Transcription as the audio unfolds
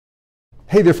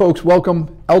Hey there folks,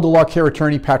 welcome. Elder Law Care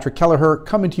Attorney Patrick Kelleher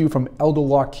coming to you from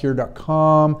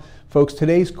elderlawcare.com. Folks,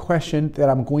 today's question that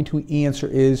I'm going to answer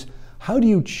is, how do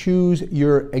you choose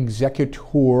your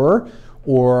executor,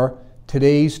 or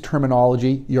today's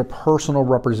terminology, your personal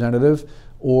representative,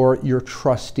 or your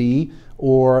trustee,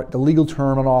 or the legal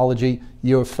terminology,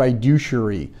 your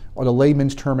fiduciary, or the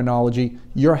layman's terminology,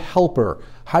 your helper?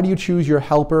 How do you choose your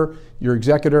helper, your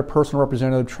executor, personal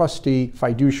representative, trustee,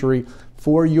 fiduciary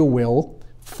for your will,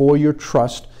 for your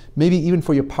trust, maybe even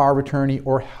for your power of attorney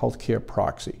or healthcare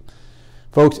proxy?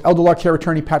 Folks, Elder Law Care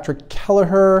Attorney Patrick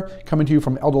Kelleher coming to you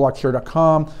from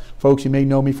elderlawcare.com. Folks, you may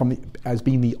know me as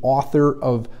being the author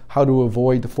of How to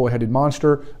Avoid the Four-Headed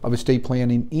Monster of Estate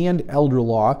Planning and Elder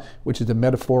Law, which is the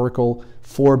metaphorical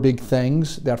four big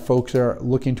things that folks are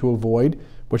looking to avoid,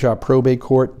 which are probate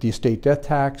court, the estate death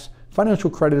tax, financial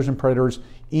creditors and predators,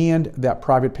 and that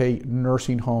private pay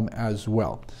nursing home as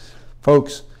well.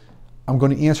 Folks, I'm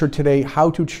going to answer today how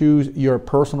to choose your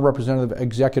personal representative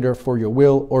executor for your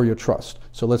will or your trust.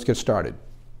 So let's get started.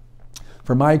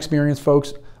 From my experience,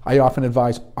 folks, I often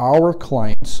advise our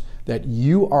clients that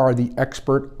you are the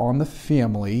expert on the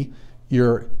family.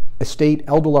 Your estate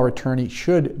elder law attorney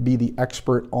should be the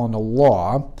expert on the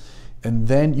law, and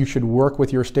then you should work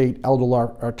with your estate elder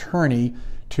law attorney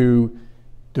to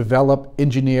develop,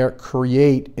 engineer,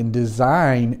 create, and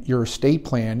design your estate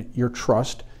plan, your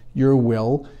trust, your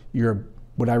will, your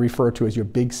what I refer to as your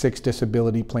big six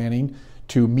disability planning,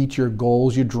 to meet your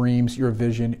goals, your dreams, your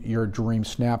vision, your dream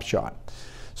snapshot.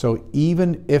 So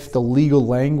even if the legal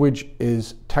language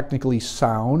is technically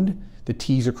sound, the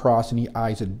T's are crossed and the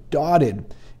I's are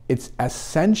dotted, it's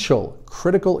essential,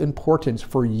 critical importance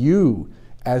for you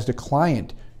as the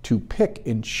client to pick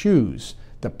and choose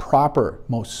the proper,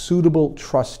 most suitable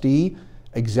trustee,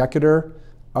 executor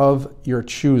of your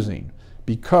choosing,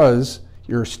 because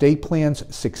your estate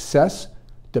plan's success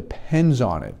depends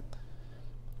on it.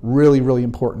 Really, really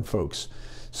important, folks.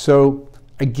 So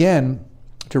again,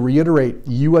 to reiterate,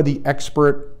 you are the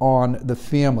expert on the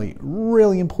family.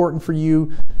 Really important for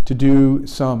you to do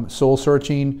some soul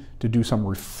searching, to do some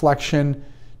reflection,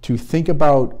 to think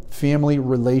about family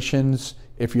relations.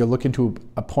 If you're looking to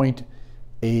appoint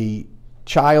a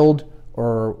child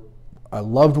or a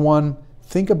loved one,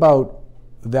 think about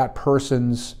that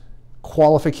person's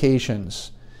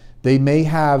qualifications. They may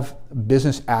have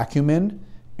business acumen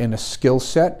and a skill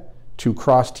set to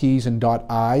cross T's and dot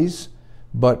I's,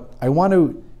 but I want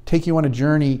to take you on a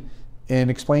journey and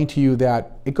explain to you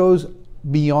that it goes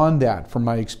beyond that from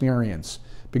my experience.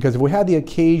 Because if we had the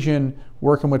occasion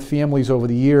working with families over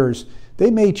the years, they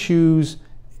may choose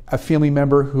a family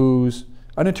member who's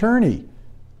an attorney,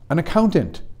 an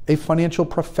accountant, a financial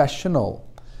professional,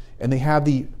 and they have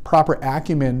the proper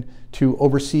acumen to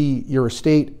oversee your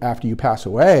estate after you pass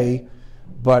away.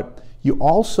 But you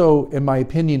also, in my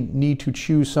opinion, need to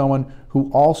choose someone who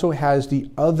also has the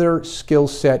other skill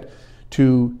set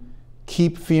to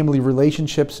keep family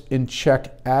relationships in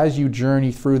check as you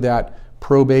journey through that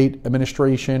probate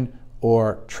administration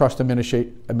or trust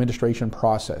administration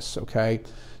process, okay?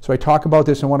 So I talk about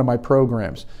this in one of my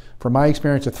programs. From my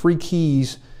experience, the three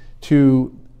keys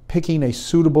to picking a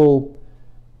suitable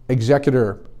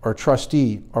executor or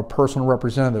trustee or personal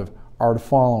representative are the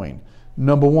following.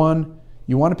 Number one,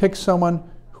 you want to pick someone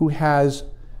who has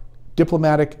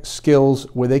diplomatic skills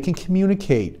where they can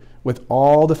communicate with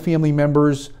all the family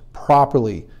members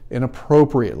properly and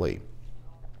appropriately.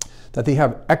 That they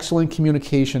have excellent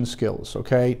communication skills,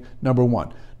 okay? Number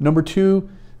one. Number two,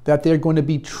 that they're going to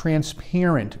be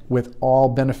transparent with all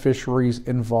beneficiaries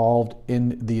involved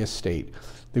in the estate.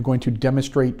 They're going to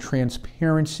demonstrate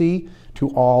transparency to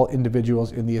all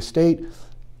individuals in the estate,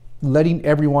 letting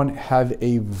everyone have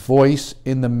a voice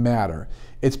in the matter.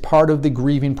 It's part of the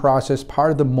grieving process,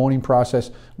 part of the mourning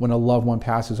process when a loved one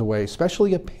passes away,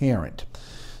 especially a parent.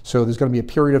 So there's going to be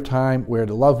a period of time where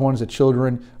the loved ones, the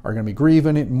children, are going to be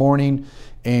grieving and mourning,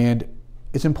 and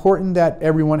it's important that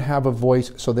everyone have a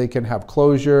voice so they can have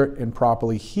closure and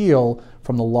properly heal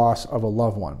from the loss of a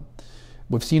loved one.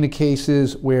 We've seen the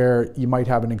cases where you might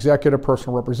have an executor,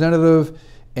 personal representative,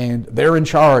 and they're in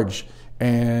charge,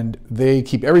 and they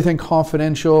keep everything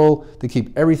confidential, they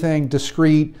keep everything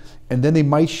discreet, and then they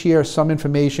might share some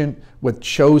information with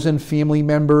chosen family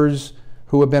members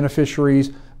who are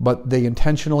beneficiaries, but they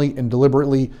intentionally and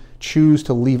deliberately choose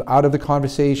to leave out of the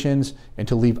conversations and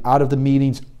to leave out of the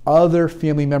meetings other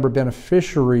family member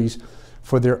beneficiaries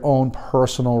for their own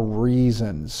personal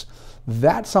reasons.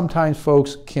 That sometimes,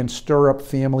 folks, can stir up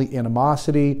family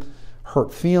animosity,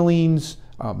 hurt feelings,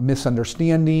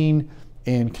 misunderstanding,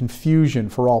 and confusion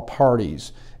for all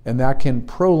parties. And that can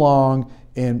prolong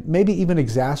and maybe even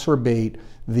exacerbate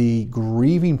the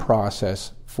grieving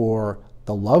process for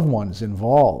the loved ones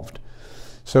involved.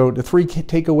 So the three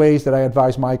takeaways that I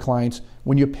advise my clients: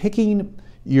 when you're picking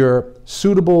your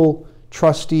suitable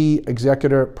trustee,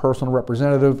 executor, personal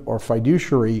representative, or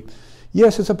fiduciary,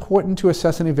 yes, it's important to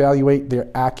assess and evaluate their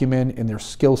acumen and their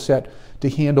skill set to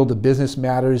handle the business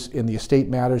matters and the estate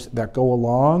matters that go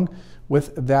along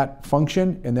with that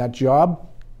function and that job.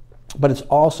 But it's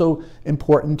also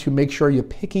important to make sure you're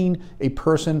picking a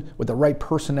person with the right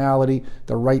personality,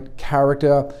 the right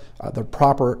character, the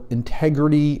proper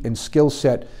integrity and skill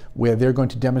set, where they're going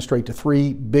to demonstrate the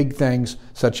three big things,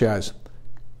 such as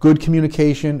good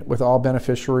communication with all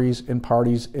beneficiaries and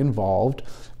parties involved.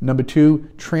 Number two,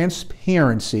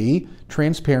 transparency.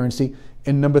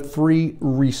 And number three,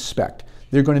 respect.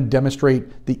 They're going to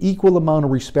demonstrate the equal amount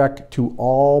of respect to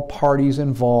all parties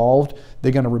involved.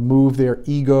 They're going to remove their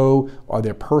ego or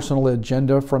their personal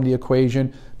agenda from the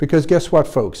equation. Because guess what,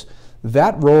 folks?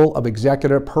 That role of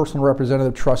executor, personal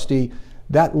representative, trustee,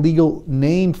 that legal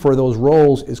name for those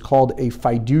roles is called a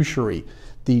fiduciary.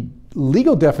 The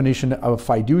legal definition of a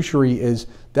fiduciary is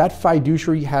that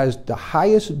fiduciary has the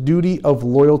highest duty of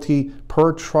loyalty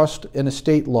per trust and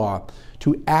estate law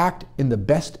to act in the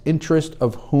best interest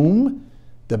of whom?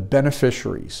 The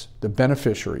beneficiaries.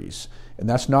 And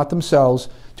that's not themselves.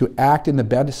 To act in the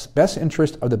best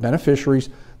interest of the beneficiaries,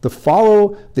 to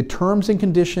follow the terms and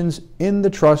conditions in the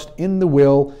trust, in the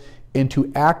will, and to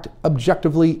act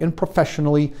objectively and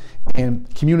professionally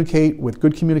and communicate with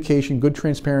good communication, good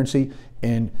transparency,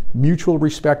 and mutual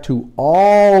respect to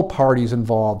all parties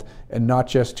involved, and not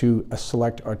just to a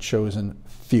select or chosen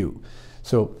few.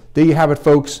 So there you have it,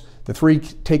 folks. The three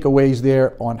takeaways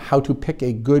there on how to pick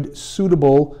a good,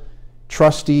 suitable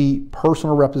trustee,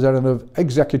 personal representative,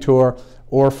 executor,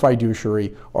 or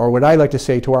fiduciary, or what I like to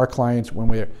say to our clients when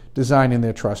we're designing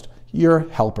their trust, you're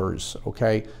helpers,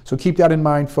 okay? So keep that in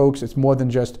mind, folks. It's more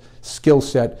than just skill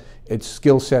set. It's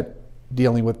skill set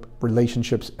dealing with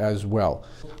relationships as well.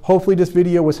 Hopefully this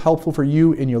video was helpful for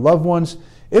you and your loved ones.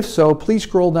 If so, please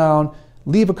scroll down,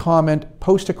 leave a comment,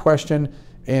 post a question,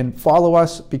 and follow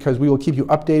us, because we will keep you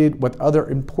updated with other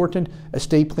important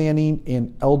estate planning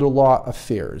and elder law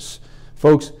affairs.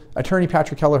 Folks, Attorney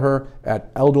Patrick Kelleher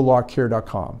at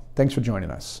elderlawcare.com. Thanks for joining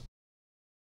us.